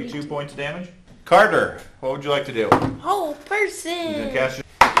for 32 points of damage. Carter, what would you like to do? Hold You person. gonna cast your...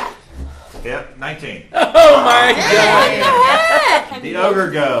 Yep, 19. Oh my god! The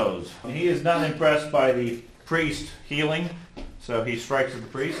ogre goes. He is not impressed by the priest healing, so he strikes at the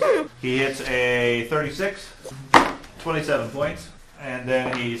priest. He hits a 36, 27 points, and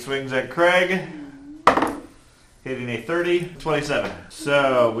then he swings at Craig, hitting a 30, 27.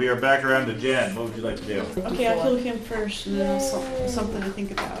 So we are back around to Jen. What would you like to do? Okay, I'll kill him first, and then something to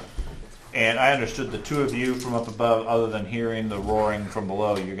think about. And I understood the two of you from up above, other than hearing the roaring from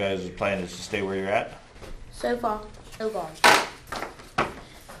below, your guys' plan is to stay where you're at? So far. So far.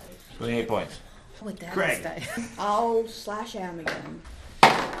 28 points. With that Craig. stuff. I'll slash at him again.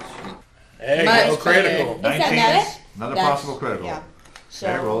 There you Much go, critical. Is that 19. net? Another That's- possible critical. Yeah. So,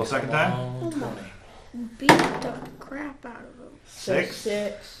 Okay, roll a second time. Beat the crap out of him. 6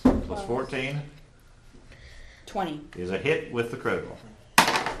 6 plus 14 20. is a hit with the critical.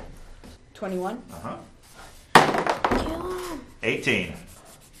 21. Kill him. 18.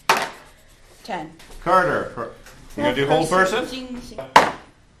 10. Carter, you gonna do hold person? Zing, zing.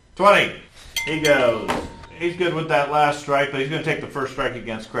 20. He goes. He's good with that last strike, but he's gonna take the first strike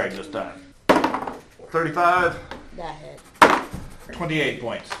against Craig this time. 35. That hit. 28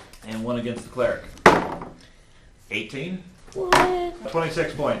 points. And one against the cleric. 18. What?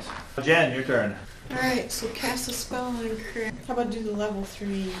 26 points. Jen, your turn. Alright, so cast a spell on Craig. How about do the level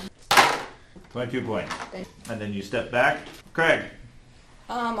 3? 22 points. And then you step back. Craig.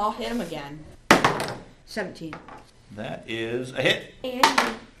 I'll hit him again. 17. That is a hit. And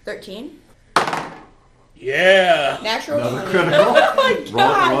 13. Yeah. Natural Another 20. critical. oh my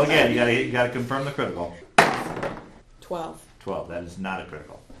Roll god! again. You gotta confirm the critical. 12. 12. That is not a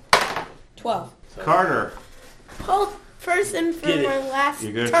critical. 12. Carter, Hold person for Get it. my last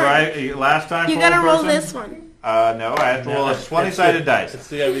you're gonna turn. try last time. You for gotta one roll person? this one. No, I have to roll a 20-sided dice. It's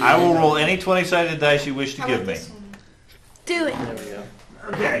gotta be I will the- roll any 20-sided dice you wish to give me. Do it. There we go.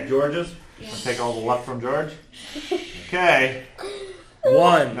 Okay, George's. I'll take all the luck from George. Okay.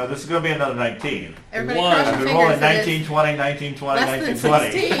 1. No, this is going to be another 19. Everybody One. cross I've your been rolling fingers. It 19, is 20, 19, 20, less 19, than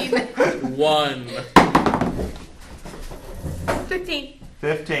 20. 16. 1. 15.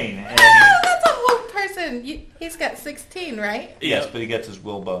 15. And Oh, that's a whole person. He's got 16, right? yes, but he gets his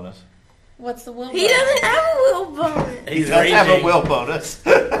will bonus. What's the will? He bonus? doesn't have a will bonus. He He's does have a raging. will bonus.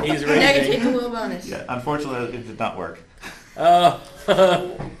 He's Negative raging. the will bonus. Yeah, unfortunately, it did not work. Oh.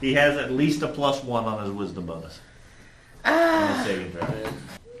 He has at least a +1 on his wisdom bonus. On his saving throw.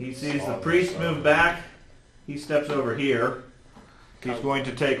 He sees the priest move back. He steps over here. He's going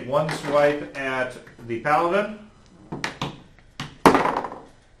to take one swipe at the paladin,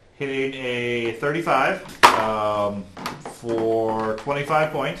 hitting a 35 for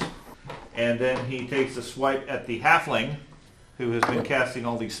 25 points. And then he takes a swipe at the halfling, who has been casting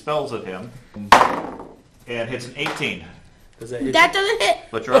all these spells at him, and hits an 18. Does that hit That doesn't hit.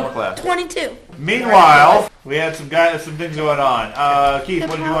 What's your armor class? 22. Meanwhile, we had some things going on. Keith,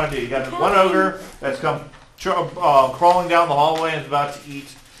 what did you want to do? You got one ogre that's come crawling down the hallway and is about to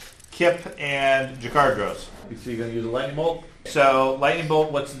eat Kip and Jakardros. So you're going to use a lightning bolt. So lightning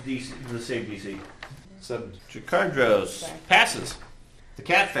bolt, what's the save DC? 7. Jakardros passes. The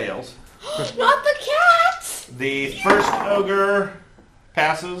cat fails. Not the cat! The first ogre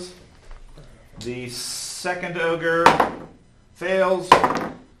passes. The second ogre fails,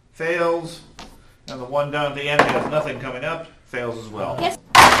 and the one down at the end has nothing coming up, fails as well. Yes.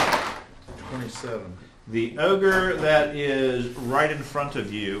 27. The ogre that is right in front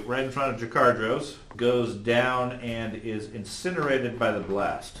of you, right in front of Jakardros, goes down and is incinerated by the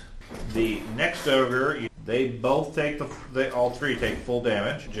blast. The next ogre, all three take full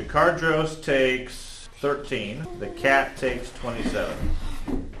damage. Jakardros takes 13. The cat takes 27.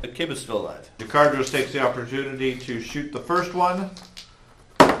 The Kib is still alive. Jakardros takes the opportunity to shoot the first one.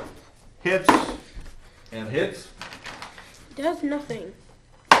 Hits. And hits. Does nothing.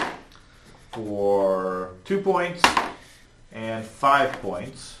 For 2 points and 5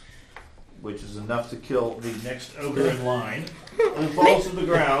 points, which is enough to kill the next ogre in line, who falls to the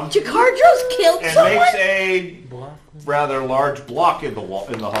ground Jakardros killed and someone? makes a rather large block in the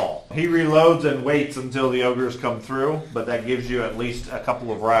hall. He reloads and waits until the ogres come through, but that gives you at least a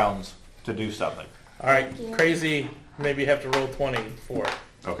couple of rounds to do something. All right, crazy. Maybe you have to roll 20 for it.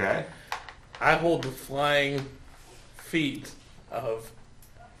 Okay? I hold the flying feet of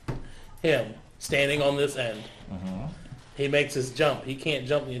him standing on this end. Mm-hmm. He makes his jump. He can't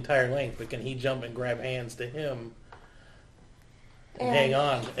jump the entire length, but can he jump and grab hands to him and hang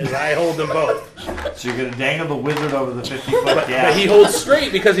on as I hold them both? So you're going to dangle the wizard over the 50-foot gap. But he holds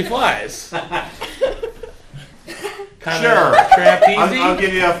straight because he flies. Sure. Trapeze. I'll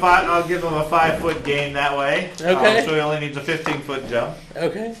give you I'll give him a 5-foot gain that way. Okay. So he only needs a 15-foot jump.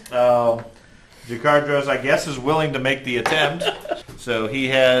 Okay. Jakardros, I guess, is willing to make the attempt. So he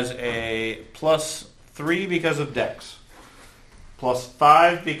has a +3 because of Dex,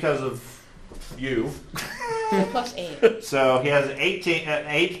 +5 because of you. Plus 8. So he has an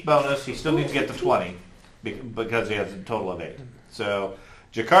 8 bonus. He still needs to get to 20 because he has a total of 8. So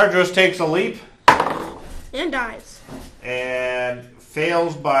Jakardros takes a leap And dies. and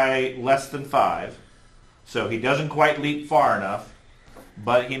fails by less than 5. So he doesn't quite leap far enough,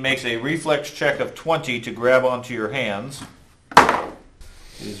 but he makes a reflex check of 20 to grab onto your hands.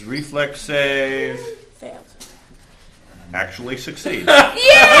 His reflex save Failed. actually succeeds.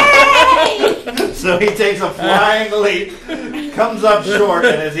 Yay! So he takes a flying leap, comes up short,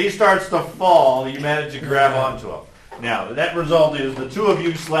 and as he starts to fall, you manage to grab onto him. Now, the net result is the two of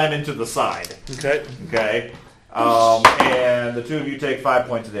you slam into the side. Okay. Okay? And the two of you take 5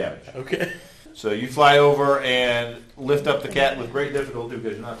 points of damage. Okay. So you fly over and lift up the cat with great difficulty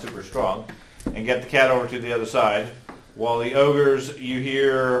because you're not super strong, and get the cat over to the other side. While the ogres, you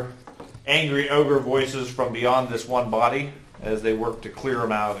hear angry ogre voices from beyond this one body as they work to clear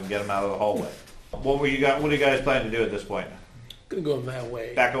them out and get them out of the hallway. What do you guys plan to do at this point? Gonna go that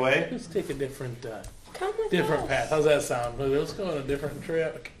way. Back away? Let's take a different Come with different us. path. How's that sound? Let's go on a different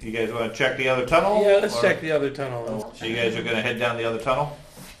trip. You guys want to check the other tunnel? Yeah, let's Or- check the other tunnel. So you guys are going to head down the other tunnel?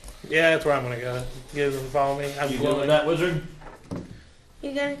 Yeah, that's where I'm gonna go. You guys wanna follow me? I'm You good with glowing. that, wizard?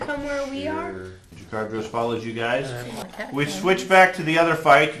 You gonna come where we are? Jakardros follows you guys. Okay. We switch back to the other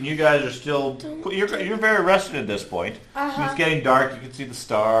fight, and you guys are still... You're very rested at this point. It's getting dark. You can see the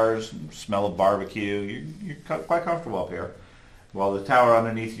stars, smell of barbecue. You're quite comfortable up here, while the tower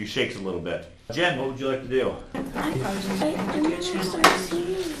underneath you shakes a little bit. Jen, what would you like to do? I'm gonna start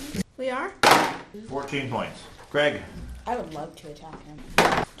singing. We are? 14 points. Greg. I would love to attack him.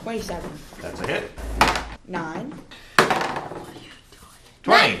 27. That's a hit. 9.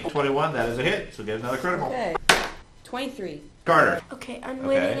 20. 21, that is a hit. So get another critical. Okay. 23. Carter. Okay,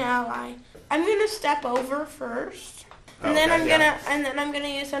 unwitting ally. I'm gonna step over first, and then Okay, I'm gonna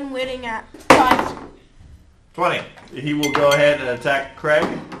use unwitting at 5. 20. He will go ahead and attack Craig.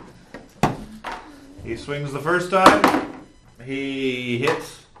 He swings the first time. He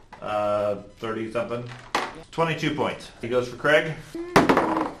hits 30-something. 22 points. He goes for Craig.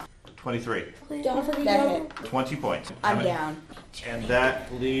 23. Don't forget that hit. 20 points. I'm down. And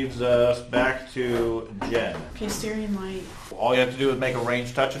that leaves us back to Jen. Okay, Styrian Light. All you have to do is make a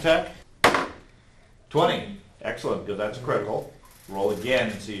ranged touch attack. 20. Excellent, because that's a critical. Roll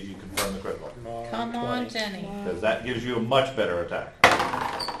again and see if you confirm the critical. Come on, Jenny. Because that gives you a much better attack.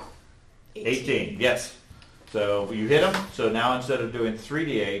 18. Yes. So you hit him. So now instead of doing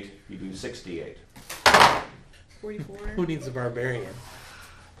 3d8, you do 6d8. 44. Who needs a barbarian?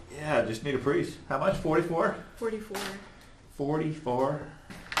 Yeah, just need a priest. How much? 44? 44. 44.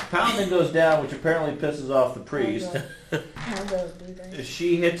 Pounding goes down, which apparently pisses off the priest.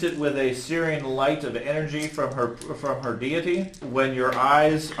 She hits it with a searing light of energy from her deity. When your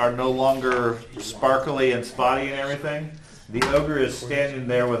eyes are no longer sparkly and spotty and everything, the ogre is standing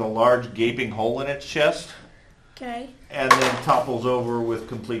there with a large gaping hole in its chest. Okay. And then topples over with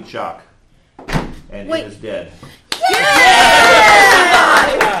complete shock. And Wait. it is dead.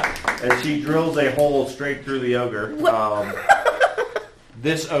 As she drills a hole straight through the ogre.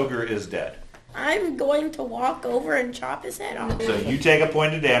 This ogre is dead. I'm going to walk over and chop his head off. So you take a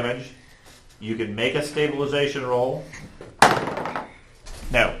point of damage. You can make a stabilization roll.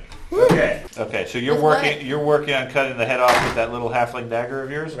 No. Okay. Okay. So you're working on cutting the head off with that little halfling dagger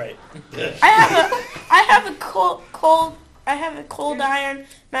of yours. Right. I have a cold iron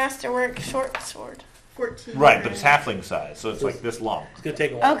masterwork short sword. 14. Right, but it's halfling size, so it's like this long. It's going to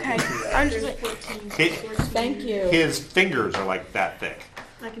take a while. Okay. to get through that. I'm just Thank you. His fingers are like that thick.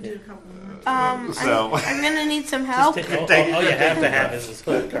 I can do a couple more. So I'm gonna need some help. Just take, all you have to have is this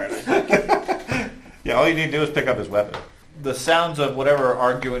hook card. yeah, all you need to do is pick up his weapon. The sounds of whatever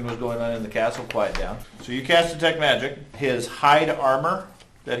arguing was going on in the castle quiet down. So you cast Detect Magic. His hide armor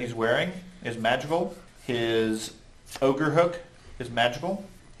that he's wearing is magical. His ogre hook is magical.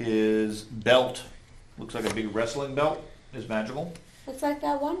 His belt, looks like a big wrestling belt, is magical. Looks like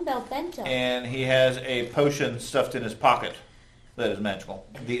that one belt bento. And he has a potion stuffed in his pocket that is magical.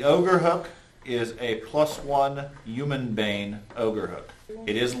 The ogre hook is a +1 human bane ogre hook.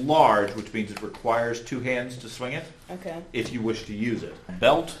 It is large, which means it requires 2 hands to swing it. Okay. If you wish to use it.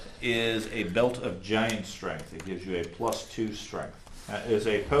 Belt is a belt of giant strength. It gives you a +2 strength. That is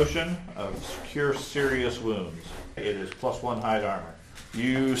a potion of cure serious wounds. It is +1 hide armor.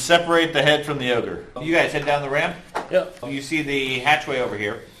 You separate the head from the ogre. You guys head down the ramp. Yep. You see the hatchway over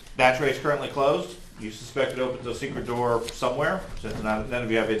here. The hatchway is currently closed. You suspect it opens a secret door somewhere, since none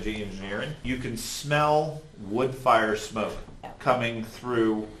of you have engineering. You can smell wood fire smoke coming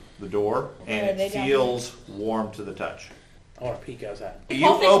through the door, and it feels warm to the touch. I want to peek outside. You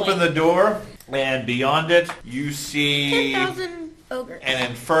open the door, and beyond it, you see 10,000 ogres. an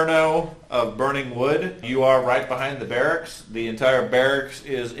inferno of burning wood. You are right behind the barracks. The entire barracks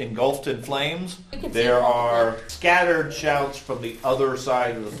is engulfed in flames. There are scattered shouts from the other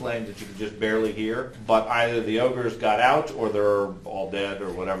side of the flames that you can just barely hear. But either the ogres got out, or they're all dead,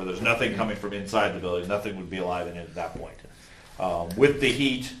 or whatever. There's nothing coming from inside the building. Nothing would be alive in it at that point. With the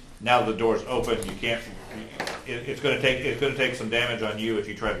heat, now the door's open. You can't. It's going to take some damage on you if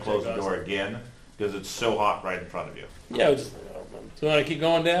you try to close the door again, because it's so hot right in front of you. Yeah, we'll just... So you want to keep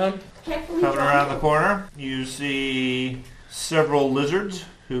going down? Coming around the corner, you see several lizards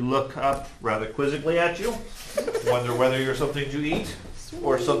who look up rather quizzically at you, wonder whether you're something to eat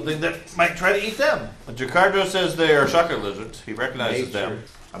or something that might try to eat them. Jacardo says they are shocker lizards. He recognizes them.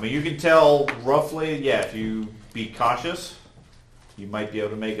 I mean, you can tell roughly, if you be cautious, you might be able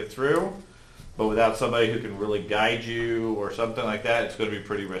to make it through, but without somebody who can really guide you or something like that, it's going to be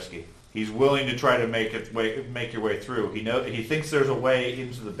pretty risky. He's willing to try to make your way through. He thinks there's a way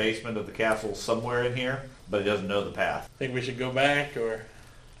into the basement of the castle somewhere in here, but he doesn't know the path. Think we should go back, or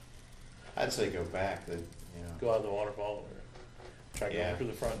I'd say go back. go out the waterfall, or try going through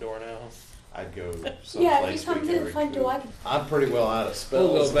the front door now? I'd go Yeah, if someplace you come we to can the front door, recoup. I'm pretty well out of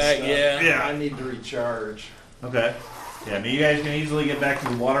spells. We'll go and back, stuff. yeah. I need to recharge. Okay. Yeah, I mean, you guys can easily get back to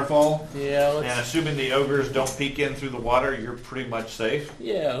the waterfall. Yeah, And let's. assuming the ogres don't peek in through the water, you're pretty much safe.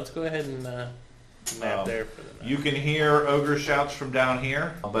 Yeah, let's go ahead and map there for the night. You can hear ogre shouts from down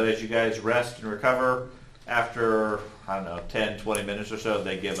here, but as you guys rest and recover, after, I don't know, 10, 20 minutes or so,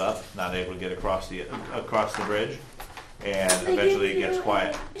 they give up, not able to get across the bridge, and eventually it gets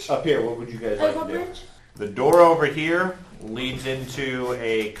quiet. Up here, what would you guys like to do? The door over here leads into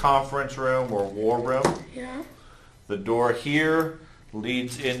a conference room or war room. Yeah. The door here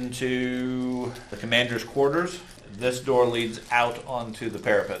leads into the commander's quarters. This door leads out onto the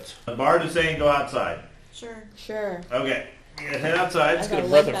parapets. The bard is saying go outside. Sure. Okay, you guys head outside. I Good got a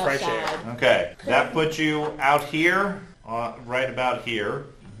breath limp of fresh air. outside. Okay, that puts you out here, right about here.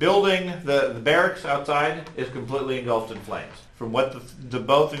 Building, the barracks outside is completely engulfed in flames. From what the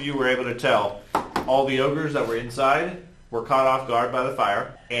both of you were able to tell, all the ogres that were inside were caught off guard by the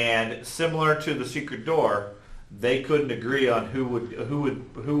fire, and similar to the secret door, they couldn't agree on who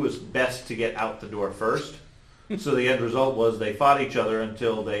was best to get out the door first. So the end result was they fought each other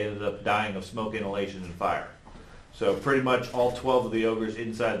until they ended up dying of smoke inhalation and fire. So pretty much all 12 of the ogres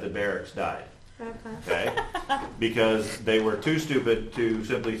inside the barracks died. Okay? Because they were too stupid to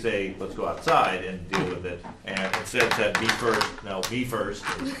simply say, let's go outside and deal with it. And instead said, be first.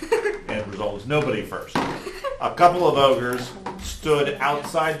 And the result was nobody first. A couple of ogres stood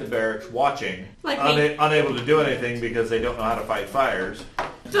outside the barracks watching, Like me. unable to do anything because they don't know how to fight fires.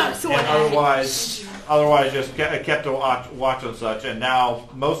 So And otherwise just kept a watch on such. And now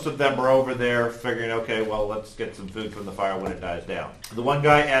most of them are over there figuring, okay, well, let's get some food from the fire when it dies down. The one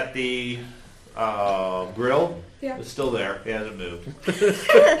guy at the grill is still there. He hasn't moved.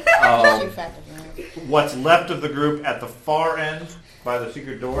 What's left of the group at the far end by the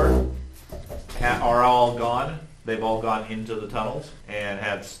secret door are all gone. They've all gone into the tunnels and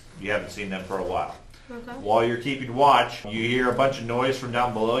you haven't seen them for a while. Okay. While you're keeping watch, you hear a bunch of noise from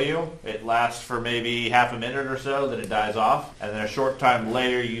down below you. It lasts for maybe half a minute or so, then it dies off. And then a short time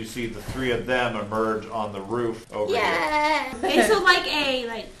later, you see the three of them emerge on the roof over here. Is it like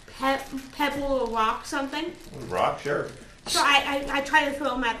a pebble or rock something? Rock, sure. So I try to throw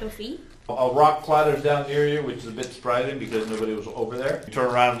them at their feet. A rock clatters down near you, which is a bit surprising because nobody was over there. You turn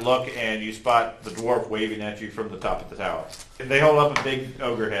around and look, and you spot the dwarf waving at you from the top of the tower. They hold up a big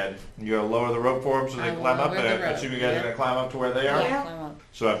ogre head. You gotta lower the rope for them so they I climb up. lower the And I rope, assume you guys are gonna climb up to where they are. Yeah.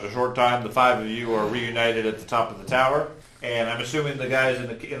 So after a short time, the five of you are reunited at the top of the tower. And I'm assuming the guys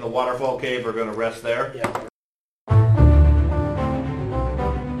in the waterfall cave are gonna rest there. Yeah.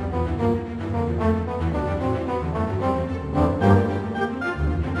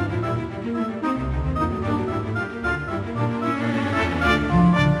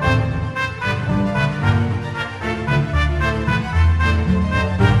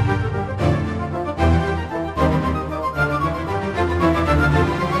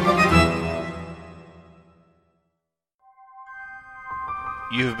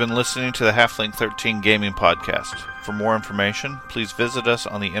 You have been listening to the Halfling 13 Gaming Podcast. For more information, please visit us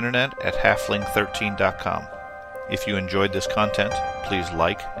on the internet at halfling13.com. If you enjoyed this content, please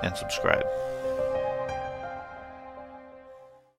like and subscribe.